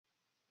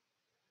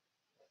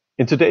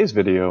In today's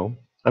video,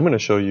 I'm going to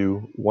show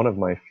you one of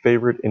my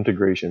favorite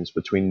integrations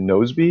between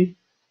Nozbe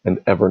and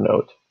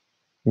Evernote.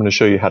 I'm going to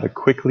show you how to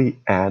quickly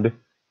add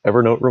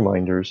Evernote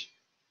reminders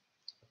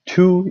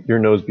to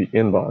your Nozbe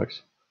inbox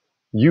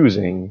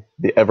using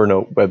the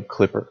Evernote Web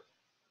Clipper.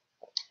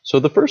 So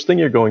the first thing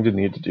you're going to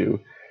need to do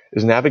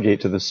is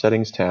navigate to the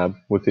Settings tab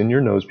within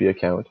your Nozbe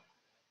account,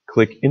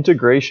 click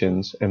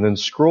Integrations, and then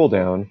scroll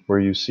down where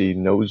you see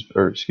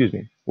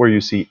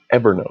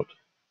Evernote.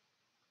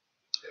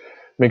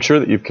 Make sure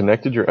that you've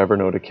connected your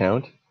Evernote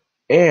account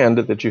and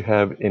that you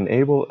have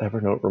Enable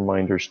Evernote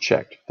Reminders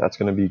checked. That's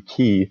going to be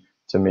key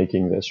to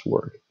making this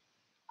work.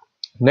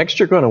 Next,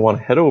 you're going to want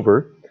to head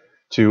over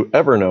to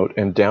Evernote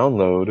and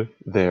download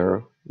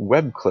their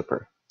Web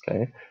Clipper.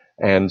 Okay,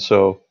 and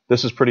so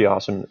this is pretty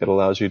awesome. It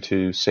allows you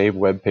to save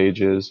web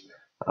pages.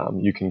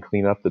 You can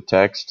clean up the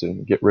text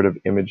and get rid of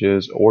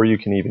images, or you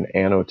can even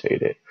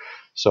annotate it.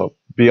 So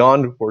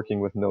beyond working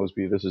with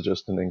Nozbe, this is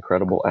just an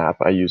incredible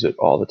app. I use it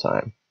all the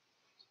time.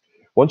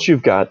 Once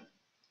you've got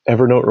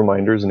Evernote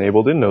Reminders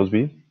enabled in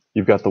Nozbe,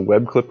 you've got the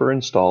Web Clipper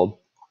installed,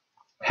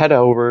 head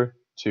over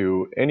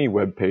to any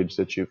web page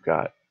that you've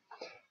got.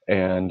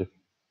 And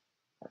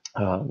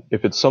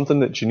if it's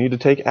something that you need to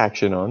take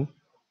action on,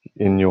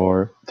 in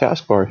your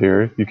taskbar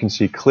here, you can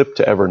see Clip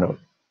to Evernote.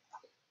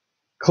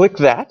 Click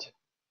that,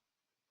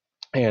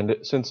 and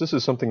since this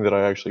is something that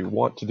I actually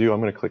want to do,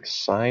 I'm going to click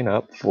Sign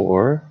Up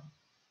for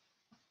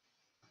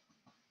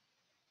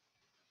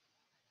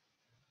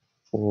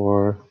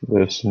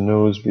this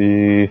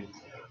Nozbe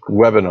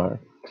webinar. I'm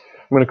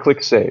going to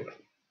click Save.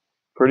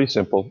 Pretty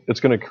simple. It's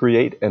going to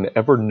create an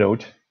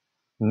Evernote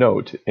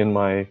note in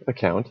my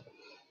account.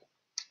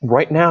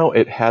 Right now,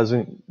 it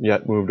hasn't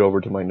yet moved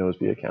over to my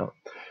Nozbe account.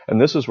 And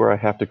this is where I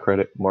have to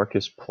credit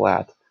Marcus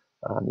Platt.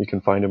 You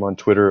can find him on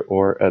Twitter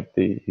or at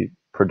the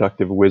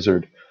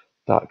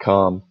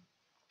productivewizard.com.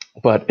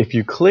 But if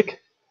you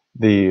click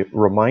the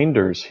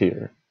reminders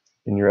here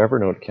in your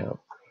Evernote account,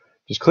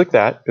 just click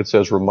that. It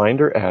says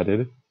Reminder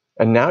Added.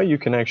 And now you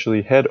can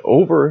actually head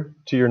over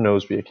to your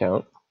Nozbe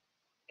account.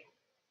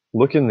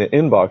 Look in the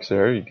inbox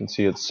there. You can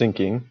see it's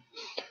syncing.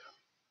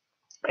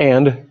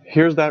 And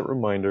here's that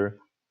reminder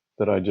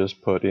that I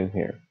just put in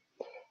here.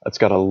 It's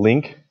got a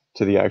link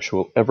to the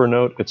actual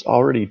Evernote. It's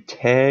already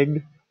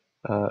tagged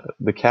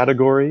the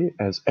category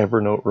as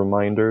Evernote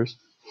Reminders.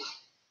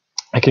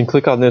 I can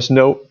click on this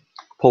note,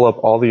 pull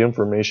up all the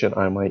information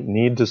I might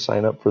need to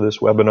sign up for this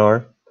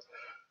webinar.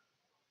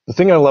 The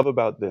thing I love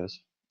about this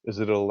is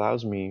that it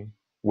allows me,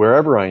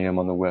 wherever I am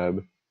on the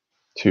web,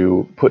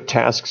 to put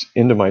tasks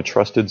into my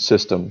trusted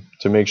system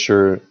to make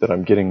sure that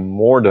I'm getting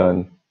more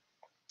done.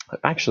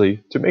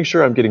 Actually, to make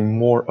sure I'm getting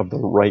more of the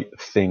right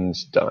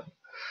things done.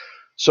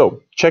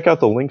 So check out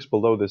the links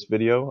below this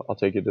video. I'll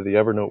take you to the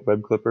Evernote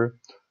Web Clipper.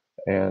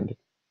 And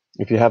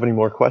if you have any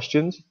more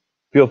questions,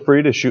 feel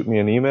free to shoot me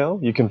an email.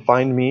 You can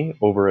find me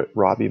over at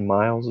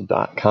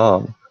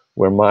robbymiles.com,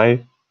 where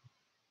my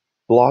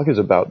blog is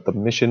about the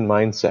mission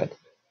mindset,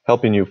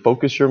 helping you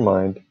focus your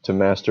mind to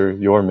master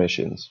your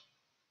missions.